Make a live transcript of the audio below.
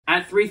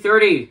At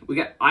 3:30, we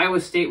got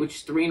Iowa State, which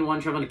is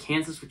 3-1, traveling to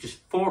Kansas, which is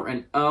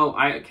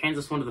 4-0.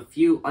 Kansas, one of the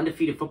few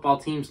undefeated football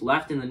teams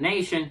left in the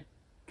nation.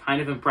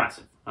 Kind of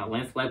impressive.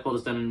 Lance Leipold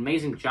has done an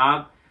amazing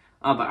job.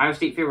 But Iowa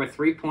State favored with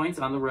 3 points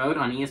on the road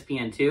on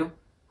ESPN2.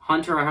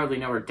 Hunter, I hardly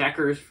know her.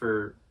 Deckers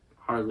for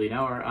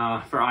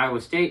Iowa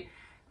State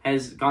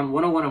has gone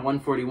 101 and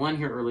 141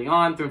 here early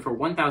on, thrown for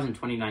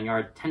 1,029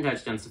 yards, 10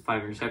 touchdowns to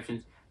 5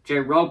 interceptions.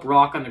 Rob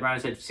Brock on the ground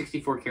has had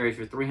 64 carries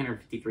for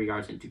 353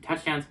 yards and 2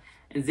 touchdowns.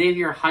 And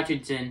Xavier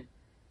Hutchinson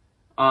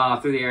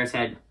through the air has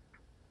had,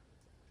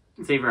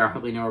 Xavier, I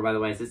hardly know her, by the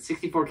way, has had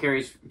 64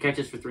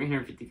 catches for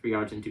 353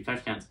 yards and 2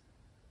 touchdowns.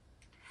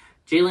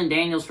 Jalen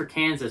Daniels for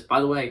Kansas, by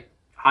the way,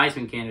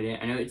 Heisman candidate.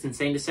 I know it's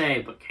insane to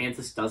say, but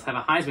Kansas does have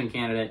a Heisman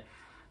candidate.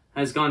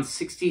 Has gone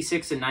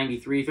 66 and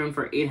 93, thrown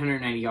for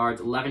 890 yards,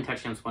 11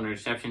 touchdowns, 1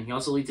 interception. He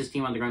also leads his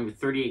team on the ground with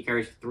 38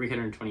 carries for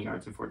 320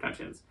 yards and 4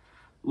 touchdowns.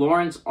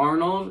 Lawrence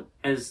Arnold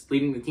is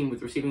leading the team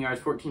with receiving yards,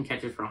 14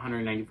 catches for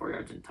 194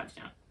 yards and a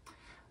touchdown.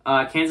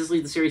 Kansas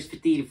leads the series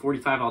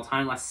 50-45 all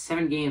time. Last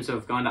 7 games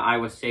have gone to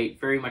Iowa State,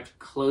 very much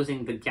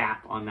closing the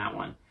gap on that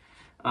one.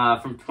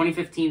 From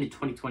 2015 to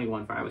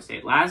 2021 for Iowa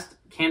State. Last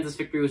Kansas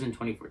victory was in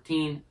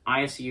 2014.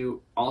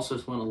 ISU also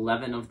has won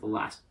 11 of the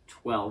last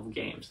 12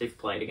 games they've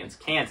played against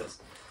Kansas.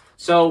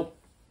 So,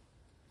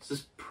 this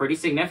is pretty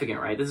significant,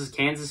 right? This is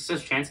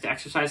Kansas' chance to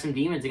exercise some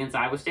demons against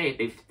Iowa State.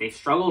 They've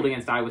struggled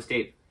against Iowa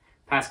State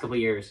past couple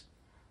of years.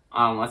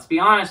 Let's be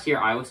honest here.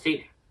 Iowa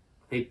State,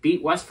 they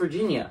beat West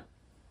Virginia.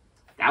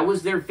 That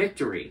was their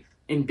victory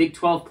in Big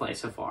 12 play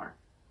so far.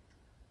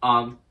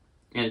 And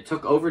it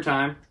took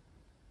overtime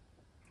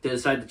to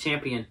decide the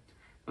champion.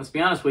 Let's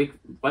be honest,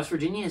 West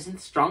Virginia isn't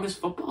the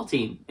strongest football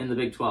team in the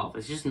Big 12.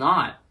 It's just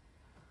not.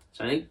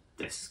 So I think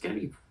this is going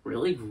to be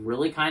really,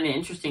 really kind of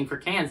interesting for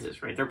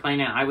Kansas, right? They're playing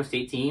an Iowa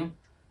State team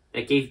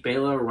that gave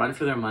Baylor a run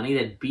for their money,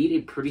 that beat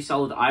a pretty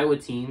solid Iowa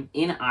team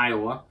in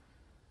Iowa.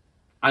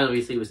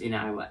 Obviously, it was in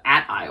Iowa,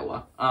 at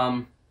Iowa.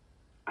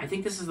 I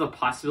think this is the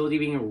possibility of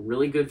being a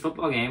really good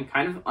football game,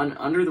 kind of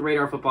under the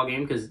radar football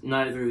game because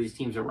neither of these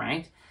teams are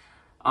ranked.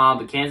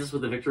 But Kansas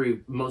with a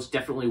victory most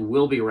definitely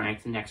will be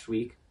ranked next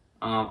week.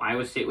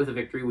 Iowa State with a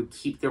victory would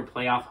keep their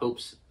playoff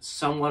hopes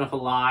somewhat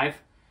alive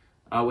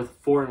with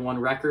a 4-1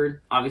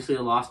 record. Obviously,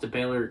 the loss to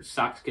Baylor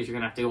sucks because you're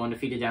going to have to go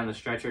undefeated down the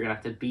stretch. You're going to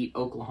have to beat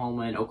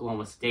Oklahoma and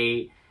Oklahoma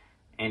State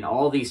and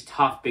all these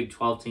tough Big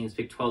 12 teams.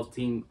 Big 12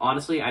 team,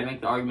 honestly, I'd make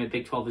the argument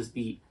Big 12 is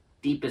the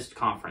deepest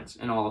conference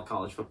in all of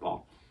college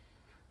football.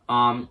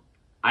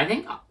 I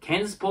think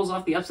Kansas pulls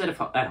off the upset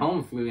at home,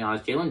 if I'm being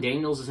honest. Jalen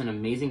Daniels is an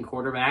amazing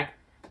quarterback.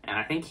 And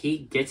I think he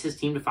gets his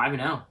team to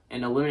 5-0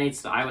 and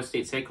eliminates the Iowa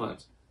State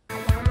Cyclones.